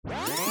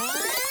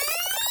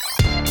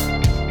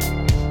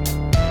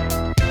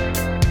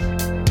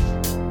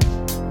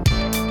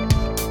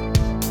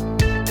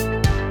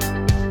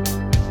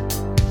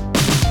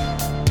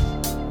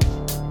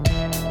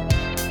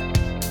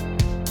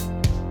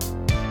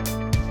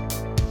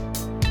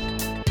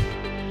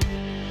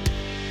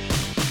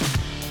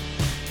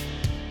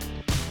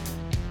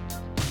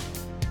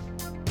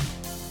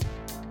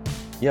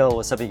Yo,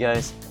 what's up, you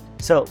guys?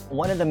 So,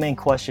 one of the main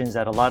questions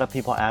that a lot of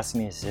people ask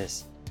me is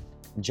this: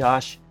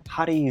 Josh,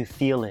 how do you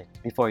feel it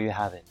before you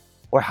have it?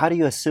 Or how do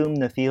you assume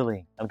the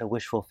feeling of the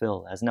wish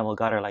fulfilled, as Neville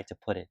Goddard liked to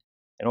put it,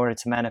 in order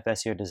to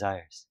manifest your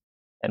desires?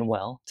 And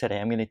well, today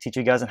I'm going to teach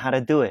you guys on how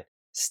to do it,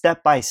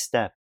 step by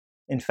step.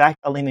 In fact,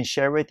 I'll even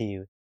share with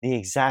you the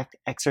exact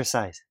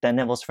exercise that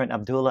Neville's friend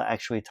Abdullah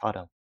actually taught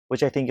him,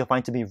 which I think you'll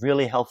find to be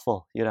really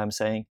helpful. You know what I'm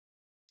saying?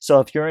 So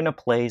if you're in a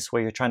place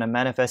where you're trying to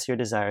manifest your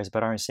desires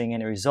but aren't seeing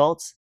any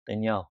results,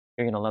 then yo,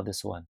 you're going to love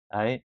this one. All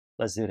right,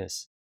 let's do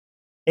this.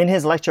 In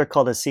his lecture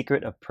called The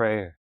Secret of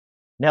Prayer,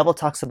 Neville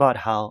talks about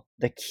how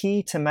the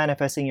key to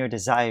manifesting your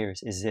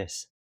desires is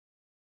this: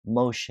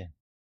 motion.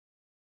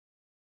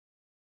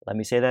 Let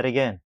me say that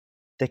again.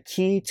 The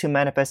key to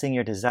manifesting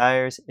your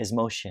desires is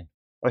motion,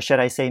 or should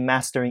I say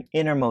mastering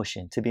inner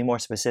motion to be more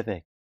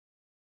specific.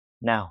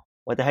 Now,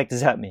 what the heck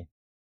does that mean?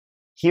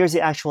 Here's the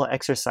actual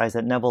exercise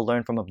that Neville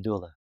learned from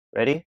Abdullah.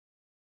 Ready?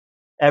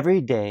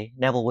 Every day,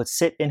 Neville would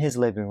sit in his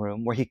living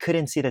room where he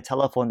couldn't see the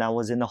telephone that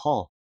was in the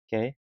hall,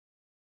 okay?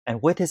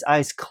 And with his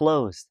eyes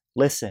closed,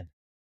 listen,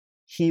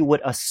 he would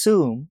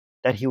assume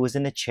that he was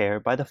in a chair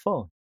by the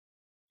phone.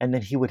 And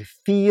then he would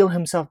feel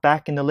himself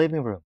back in the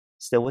living room.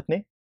 Still with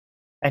me?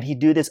 And he'd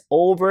do this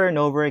over and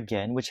over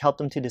again, which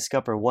helped him to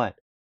discover what?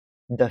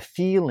 The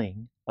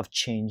feeling of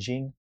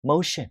changing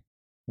motion,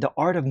 the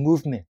art of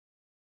movement.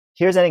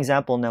 Here's an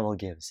example Neville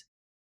gives.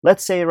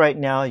 Let's say right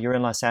now you're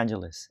in Los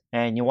Angeles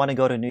and you want to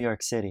go to New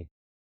York City.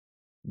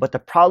 But the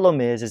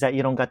problem is that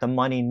you don't got the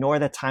money nor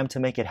the time to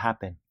make it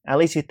happen. At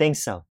least you think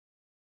so.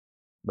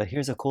 But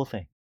here's a cool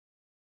thing.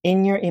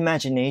 In your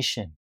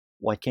imagination,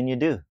 what can you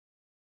do?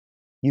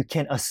 You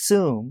can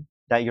assume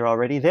that you're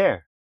already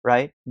there,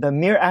 right? The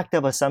mere act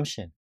of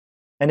assumption.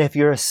 And if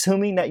you're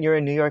assuming that you're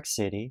in New York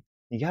City,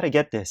 you got to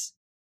get this.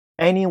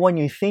 Anyone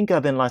you think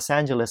of in Los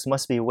Angeles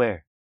must be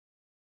where?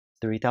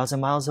 3,000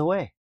 miles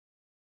away.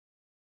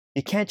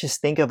 You can't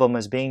just think of them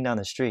as being down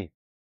the street.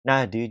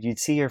 Nah, dude, you'd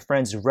see your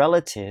friends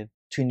relative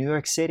to New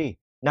York City,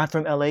 not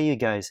from LA, you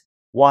guys.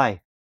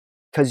 Why?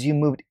 Because you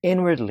moved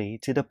inwardly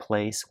to the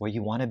place where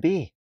you want to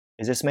be.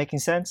 Is this making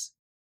sense?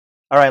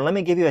 All right, let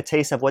me give you a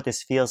taste of what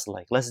this feels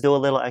like. Let's do a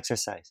little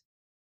exercise.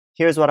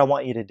 Here's what I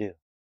want you to do.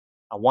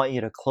 I want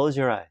you to close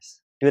your eyes.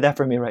 Do that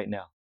for me right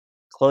now.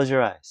 Close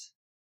your eyes.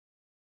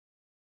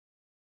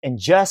 And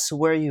just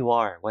where you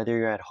are, whether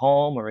you're at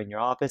home or in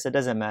your office, it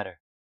doesn't matter.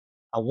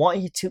 I want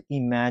you to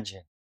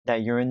imagine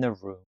that you're in the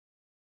room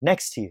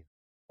next to you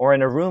or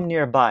in a room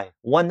nearby,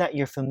 one that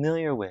you're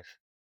familiar with.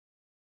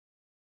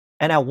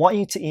 And I want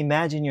you to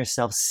imagine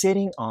yourself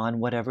sitting on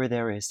whatever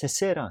there is to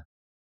sit on,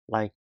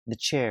 like the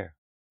chair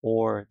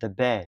or the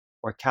bed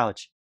or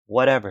couch,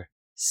 whatever.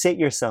 Sit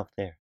yourself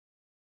there.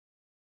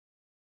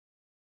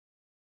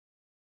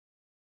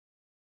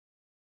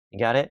 You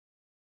got it?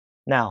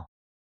 Now,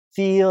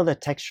 feel the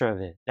texture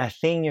of it, that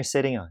thing you're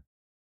sitting on.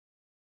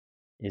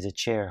 Is a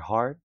chair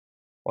hard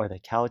or the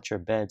couch or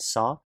bed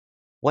soft?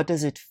 What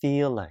does it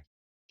feel like?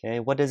 Okay,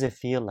 what does it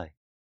feel like?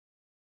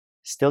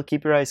 Still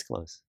keep your eyes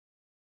closed.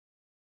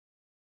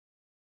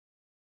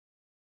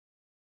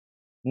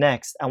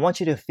 Next, I want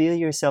you to feel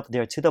yourself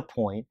there to the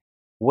point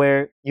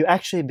where you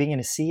actually begin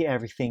to see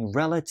everything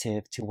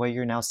relative to where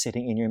you're now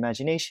sitting in your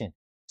imagination.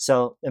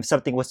 So if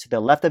something was to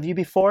the left of you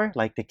before,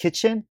 like the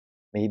kitchen,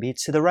 maybe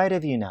it's to the right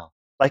of you now,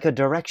 like a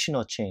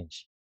directional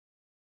change.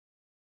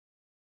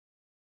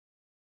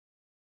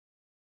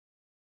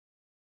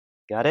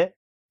 Got it?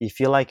 You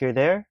feel like you're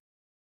there?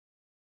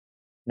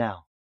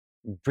 Now,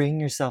 bring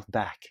yourself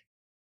back.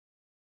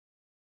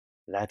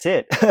 That's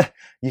it.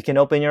 You can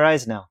open your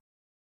eyes now.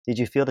 Did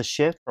you feel the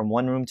shift from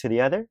one room to the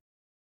other?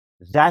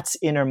 That's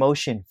inner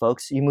motion,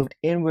 folks. You moved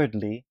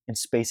inwardly in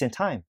space and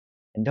time.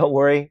 And don't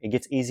worry, it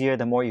gets easier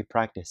the more you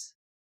practice.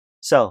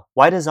 So,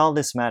 why does all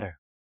this matter?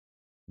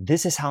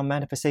 This is how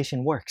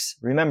manifestation works.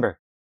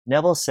 Remember,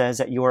 Neville says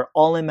that you are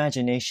all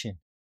imagination.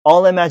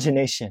 All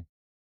imagination.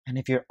 And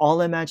if you're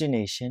all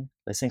imagination,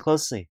 listen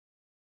closely,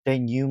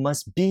 then you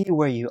must be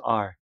where you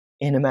are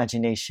in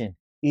imagination.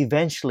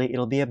 Eventually,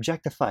 it'll be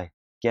objectified.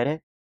 Get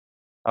it?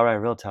 All right,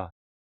 real talk.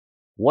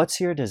 What's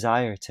your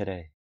desire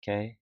today?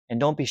 Okay? And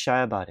don't be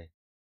shy about it.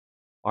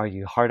 Are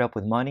you hard up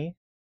with money?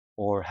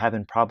 Or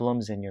having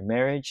problems in your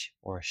marriage?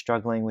 Or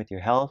struggling with your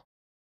health?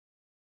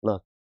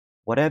 Look,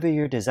 whatever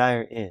your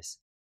desire is,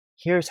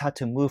 here's how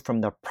to move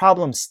from the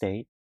problem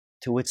state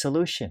to its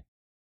solution.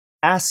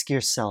 Ask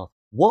yourself,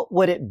 what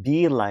would it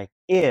be like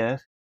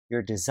if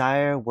your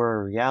desire were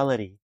a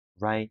reality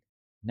right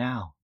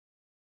now?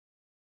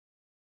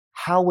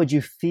 How would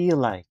you feel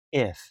like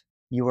if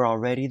you were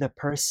already the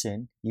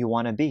person you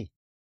want to be?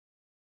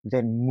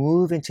 Then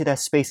move into that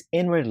space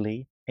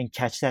inwardly and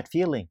catch that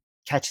feeling,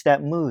 catch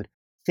that mood,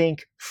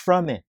 think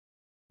from it.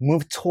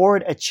 Move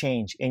toward a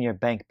change in your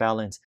bank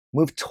balance.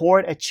 Move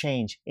toward a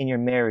change in your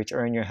marriage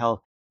or in your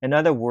health. In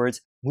other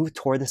words, move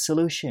toward the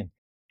solution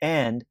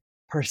and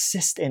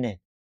persist in it.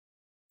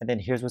 And then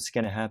here's what's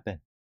going to happen.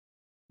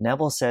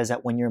 Neville says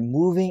that when you're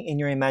moving in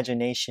your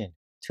imagination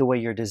to where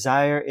your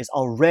desire is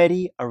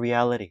already a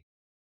reality,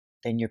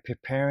 then you're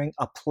preparing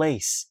a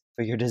place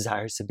for your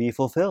desires to be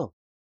fulfilled.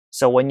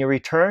 So when you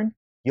return,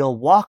 you'll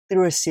walk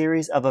through a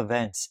series of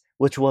events,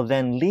 which will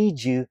then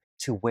lead you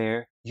to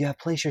where you have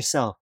placed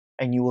yourself,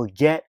 and you will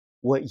get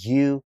what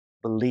you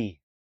believe.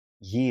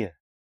 Yeah.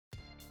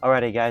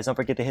 Alrighty guys, don't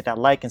forget to hit that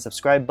like and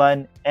subscribe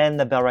button and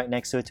the bell right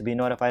next to it to be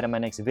notified of my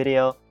next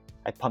video.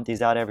 I pump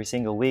these out every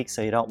single week,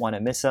 so you don't want to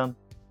miss them.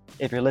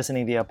 If you're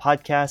listening via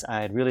podcast,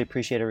 I'd really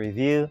appreciate a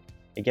review.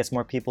 It gets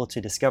more people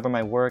to discover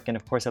my work and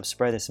of course help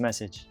spread this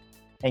message.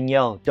 And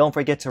yo, don't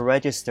forget to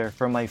register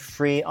for my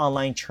free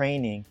online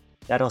training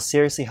that'll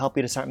seriously help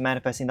you to start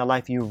manifesting the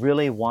life you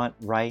really want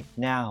right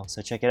now.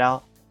 So check it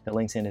out. The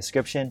link's in the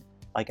description.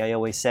 Like I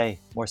always say,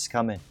 more's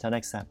coming. Till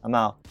next time, I'm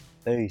out.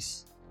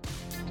 Peace.